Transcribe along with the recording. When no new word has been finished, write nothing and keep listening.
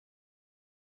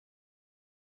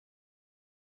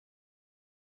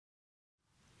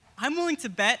I'm willing to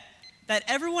bet that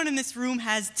everyone in this room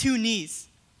has 2 knees.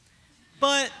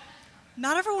 But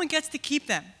not everyone gets to keep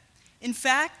them. In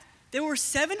fact, there were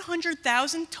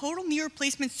 700,000 total knee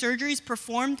replacement surgeries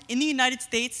performed in the United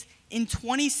States in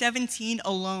 2017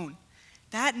 alone.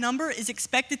 That number is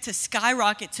expected to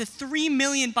skyrocket to 3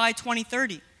 million by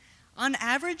 2030. On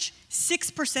average,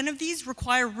 6% of these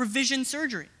require revision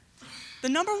surgery. The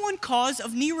 #1 cause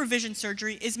of knee revision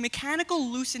surgery is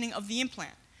mechanical loosening of the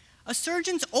implant. A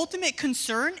surgeon's ultimate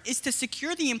concern is to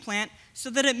secure the implant so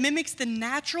that it mimics the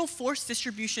natural force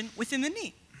distribution within the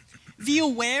knee. Via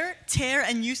wear, tear,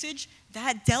 and usage,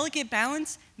 that delicate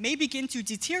balance may begin to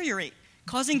deteriorate,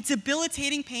 causing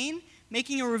debilitating pain,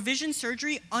 making a revision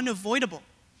surgery unavoidable.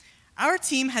 Our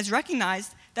team has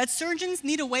recognized that surgeons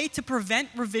need a way to prevent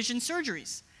revision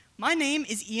surgeries. My name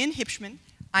is Hipschman.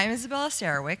 I'm Izabela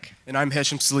Serowik. And I'm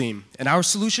Hashem Selim. And our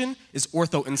solution is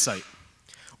OrthoInsight.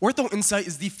 OrthoInsight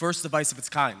is the first device of its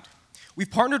kind.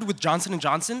 We've partnered with Johnson &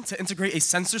 Johnson to integrate a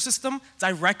sensor system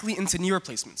directly into knee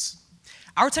replacements.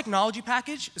 Our technology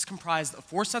package is comprised of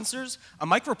 4 sensors, a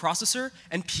microprocessor,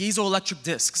 and piezoelectric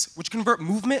discs, which convert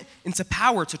movement into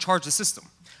power to charge the system,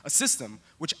 a system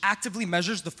which actively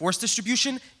measures the force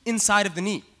distribution inside of the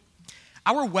knee.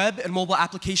 Our web and mobile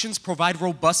applications provide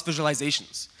robust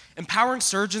visualizations, empowering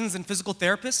surgeons and physical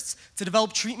therapists to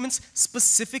develop treatments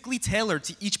specifically tailored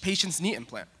to each patient's knee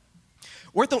implant.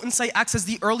 OrthoInsight acts as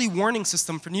the early warning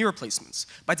system for knee replacements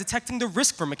by detecting the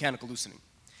risk for mechanical loosening,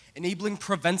 enabling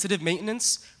preventative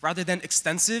maintenance rather than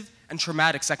extensive and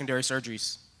traumatic secondary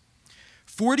surgeries.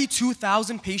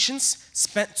 42,000 patients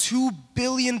spent $2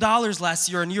 billion last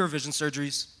year on knee revision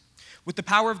surgeries. With the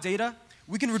power of data,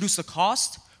 we can reduce the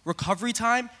cost, recovery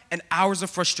time, and hours of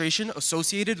frustration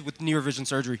associated with knee revision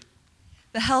surgery.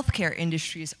 The healthcare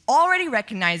industry is already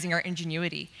recognizing our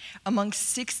ingenuity. Among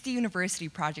 60 university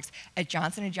projects at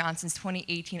Johnson & Johnson's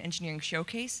 2018 Engineering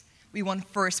Showcase, we won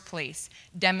first place,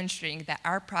 demonstrating that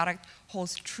our product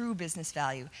holds true business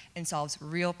value and solves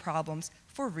real problems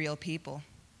for real people.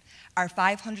 Our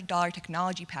 $500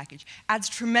 technology package adds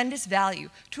tremendous value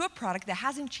to a product that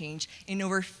hasn't changed in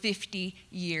over 50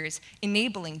 years,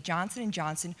 enabling Johnson &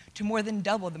 Johnson to more than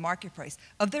double the market price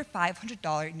of their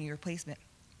 $500 knee replacement.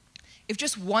 If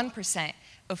just 1%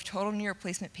 of total knee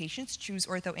replacement patients choose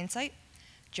OrthoInsight,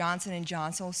 Johnson &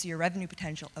 Johnson will see a revenue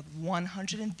potential of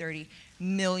 $130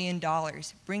 million,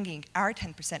 bringing our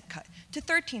 10% cut to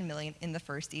 $13 million in the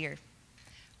first year.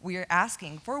 We are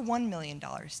asking for $1 million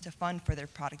to fund further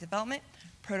product development,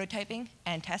 prototyping,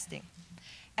 and testing.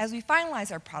 As we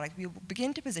finalize our product, we will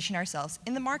begin to position ourselves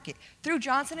in the market through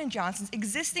Johnson & Johnson's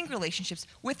existing relationships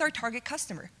with our target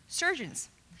customer, surgeons.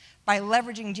 By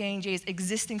leveraging J&J's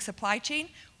existing supply chain,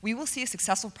 we will see a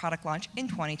successful product launch in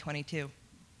 2022.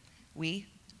 We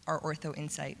are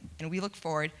OrthoInsight, and we look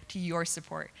forward to your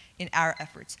support in our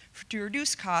efforts to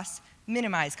reduce costs,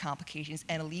 minimize complications,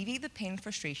 and alleviate the pain and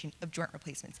frustration of joint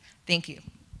replacements. Thank you.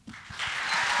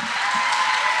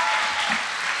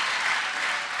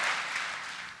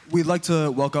 We'd like to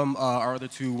welcome our other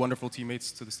 2 wonderful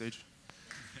teammates to the stage.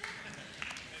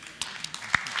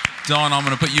 Dawn, I'm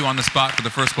going to put you on the spot for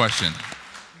the first question.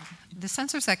 The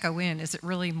sensors that go in, is it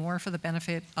really more for the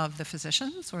benefit of the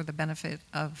physicians or the benefit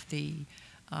of the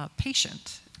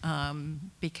patient?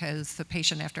 Because the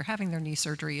patient, after having their knee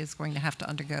surgery, is going to have to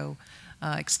undergo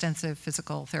extensive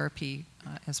physical therapy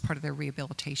as part of their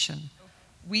rehabilitation.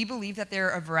 We believe that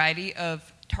there are a variety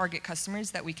of target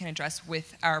customers that we can address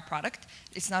with our product.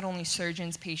 It's not only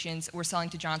surgeons, patients. We're selling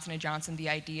to Johnson & Johnson the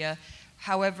idea.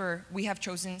 However, we have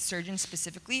chosen surgeons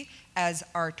specifically as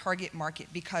our target market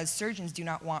because surgeons do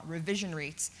not want revision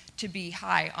rates to be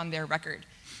high on their record,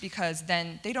 because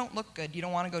then they don't look good. You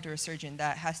don't want to go to a surgeon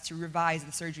that has to revise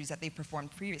the surgeries that they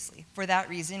performed previously. For that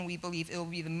reason, we believe it will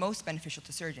be the most beneficial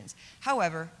to surgeons.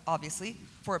 However, obviously,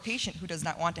 for a patient who does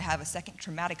not want to have a second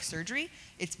traumatic surgery,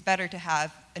 it's better to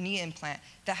have a knee implant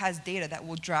that has data that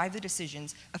will drive the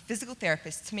decisions of physical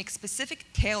therapists to make specific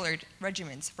tailored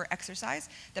regimens for exercise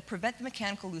that prevent the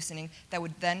mechanical loosening that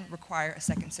would then require a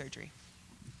second surgery.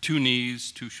 2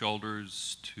 knees, 2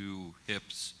 shoulders, 2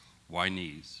 hips. Why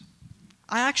knees?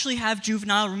 I actually have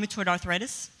juvenile rheumatoid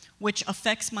arthritis, which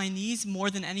affects my knees more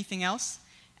than anything else.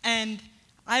 And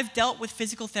I've dealt with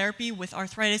physical therapy with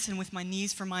arthritis and with my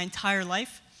knees for my entire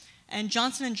life. And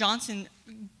Johnson & Johnson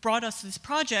brought us this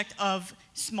project of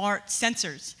smart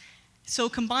sensors. So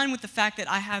combined with the fact that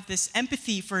I have this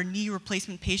empathy for knee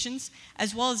replacement patients,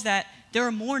 as well as that there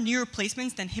are more knee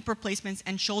replacements than hip replacements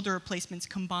and shoulder replacements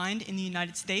combined in the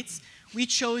United States, we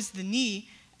chose the knee,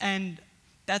 and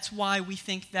that's why we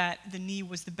think that the knee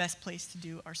was the best place to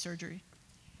do our surgery.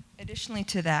 Additionally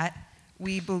to that,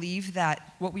 We believe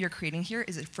that what we are creating here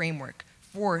is a framework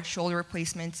for shoulder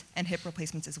replacements and hip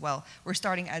replacements as well. We're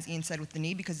starting, as Ian said, with the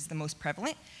knee because it's the most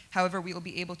prevalent. However, we will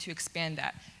be able to expand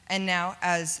that. And now,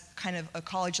 as kind of a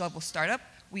college-level startup,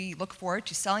 we look forward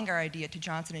to selling our idea to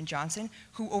Johnson & Johnson,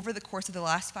 who over the course of the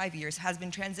last 5 years has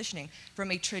been transitioning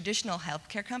from a traditional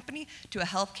healthcare company to a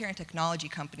healthcare and technology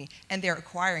company. And they're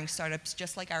acquiring startups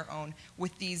just like our own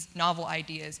with these novel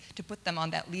ideas to put them on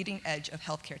that leading edge of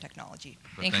healthcare technology.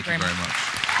 Thank you very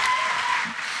much.